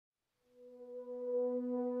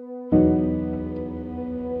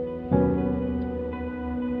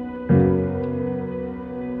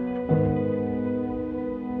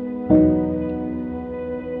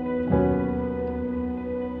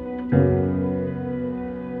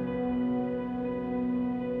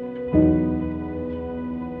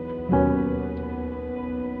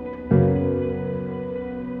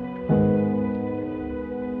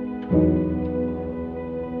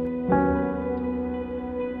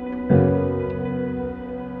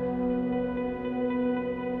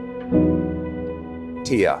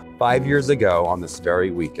Tia. 5 years ago on this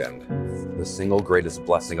very weekend, the single greatest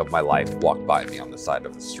blessing of my life walked by me on the side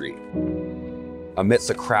of the street. Amidst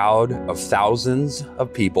a crowd of thousands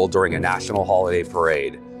of people during a national holiday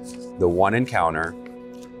parade, the one encounter,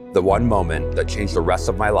 the one moment that changed the rest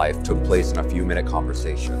of my life took place in a few-minute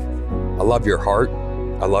conversation. I love your heart.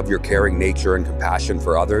 I love your caring nature and compassion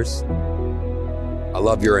for others. I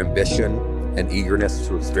love your ambition and eagerness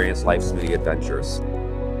to experience life's many adventures.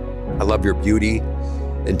 I love your beauty,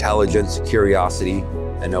 intelligence, curiosity,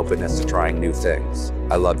 and openness to trying new things.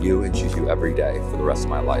 I love you and choose you every day for the rest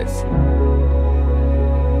of my life.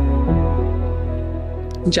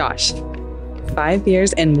 Josh, 5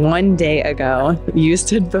 years and 1 day ago, you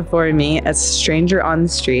stood before me as a stranger on the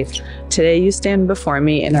street. Today you stand before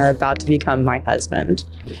me and are about to become my husband.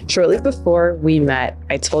 Shortly before we met,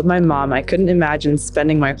 I told my mom I couldn't imagine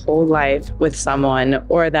spending my whole life with someone,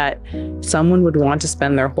 or that someone would want to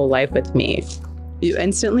spend their whole life with me. You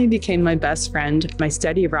instantly became my best friend, my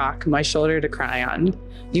steady rock, my shoulder to cry on.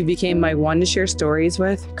 You became my one to share stories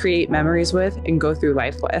with, create memories with, and go through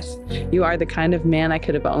life with. You are the kind of man I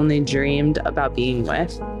could have only dreamed about being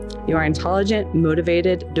with. You are intelligent,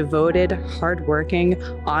 motivated, devoted, hardworking,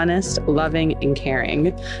 honest, loving, and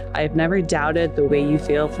caring. I have never doubted the way you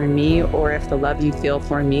feel for me or if the love you feel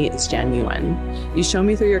for me is genuine. You show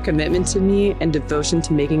me through your commitment to me and devotion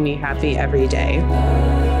to making me happy every day.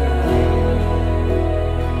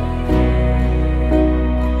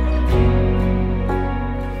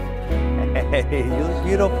 Hey, you look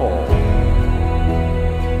beautiful.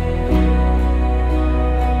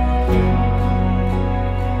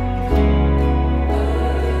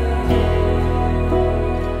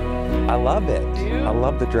 I love it. I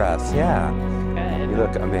love the dress. Yeah. Good. You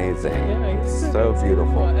look amazing. Thanks. So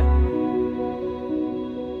beautiful.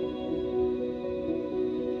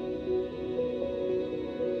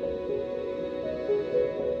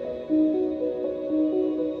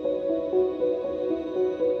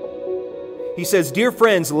 He says, "Dear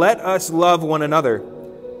friends, let us love one another,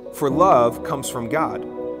 for love comes from God.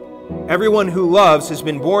 Everyone who loves has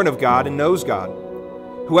been born of God and knows God.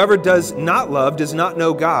 Whoever does not love does not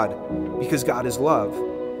know God, because God is love."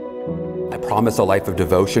 I promise a life of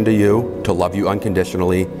devotion to you, to love you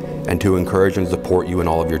unconditionally, and to encourage and support you in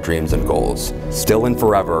all of your dreams and goals. Still and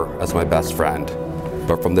forever as my best friend,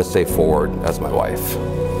 but from this day forward as my wife.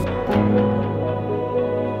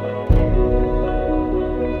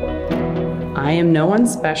 I am no one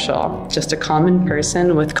special, just a common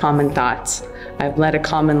person with common thoughts. I've led a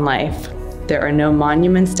common life. There are no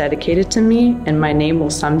monuments dedicated to me, and my name will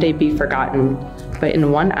someday be forgotten. But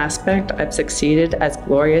in one aspect, I've succeeded as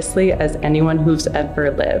gloriously as anyone who's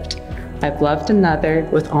ever lived. I've loved another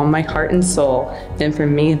with all my heart and soul, and for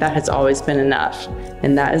me, that has always been enough.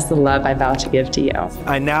 And that is the love I vow to give to you.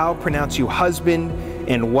 I now pronounce you husband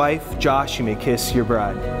and wife. Josh, you may kiss your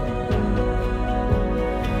bride.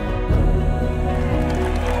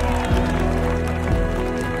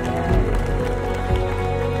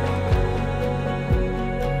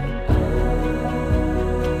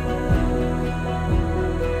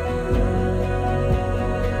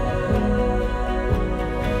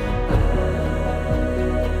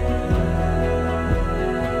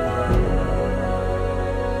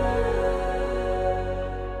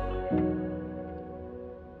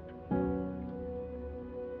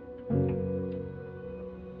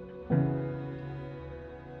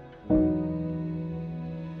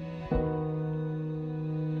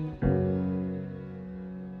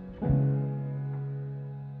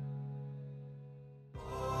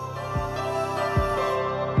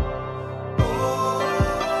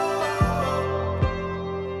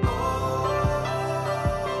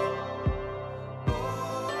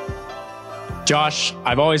 Josh,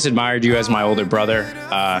 I've always admired you as my older brother.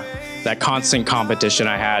 That constant competition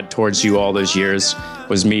I had towards you all those years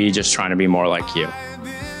was me just trying to be more like you.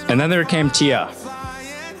 And then there came Tia.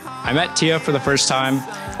 I met Tia for the first time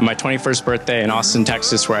on my 21st birthday in Austin,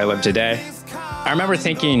 Texas, where I live today. I remember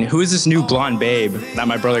thinking, who is this new blonde babe that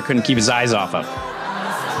my brother couldn't keep his eyes off of?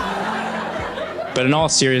 But in all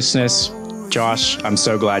seriousness, Josh, I'm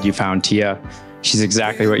so glad you found Tia. She's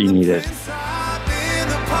exactly what you needed.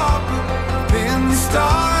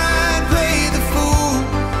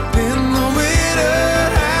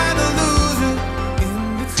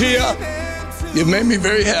 Tia, you've made me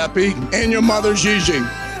very happy, and your mother, Gigi,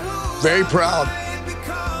 very proud.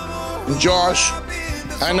 And Josh,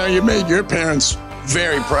 I know you made your parents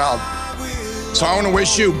very proud. So I want to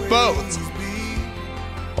wish you both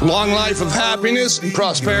a long life of happiness and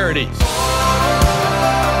prosperity.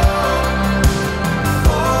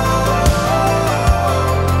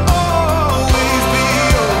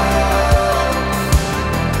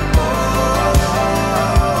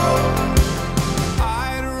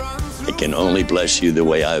 bless you the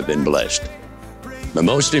way I've been blessed. But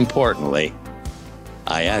most importantly,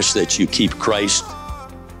 I ask that you keep Christ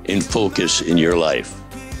in focus in your life.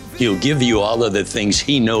 He'll give you all of the things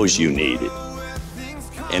he knows you need.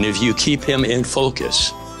 And if you keep him in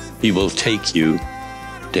focus, he will take you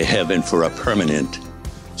to heaven for a permanent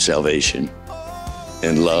salvation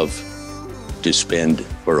and love to spend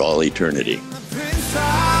for all eternity.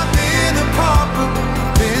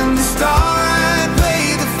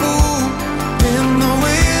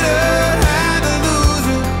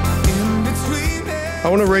 I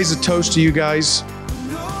want to raise a toast to you guys.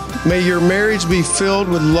 May your marriage be filled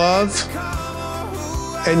with love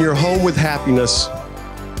and your home with happiness.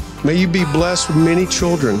 May you be blessed with many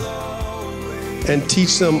children and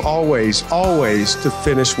teach them always, always to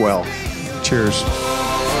finish well. Cheers.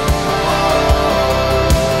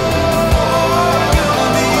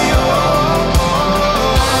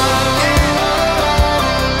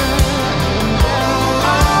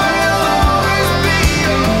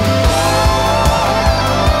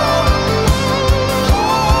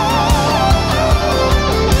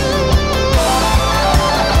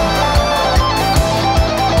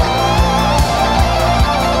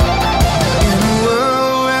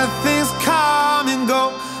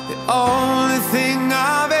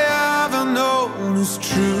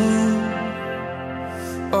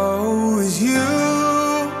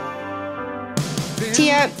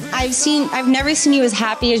 Tia, I've never seen you as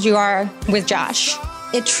happy as you are with Josh.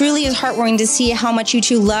 It truly is heartwarming to see how much you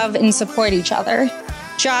two love and support each other.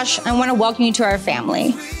 Josh, I want to welcome you to our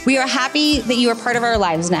family. We are happy that you are part of our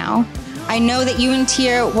lives now. I know that you and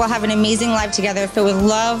Tia will have an amazing life together filled with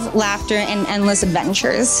love, laughter, and endless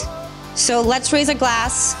adventures. So let's raise a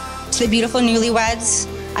glass to the beautiful newlyweds.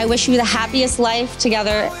 I wish you the happiest life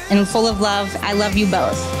together and full of love. I love you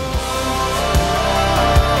both.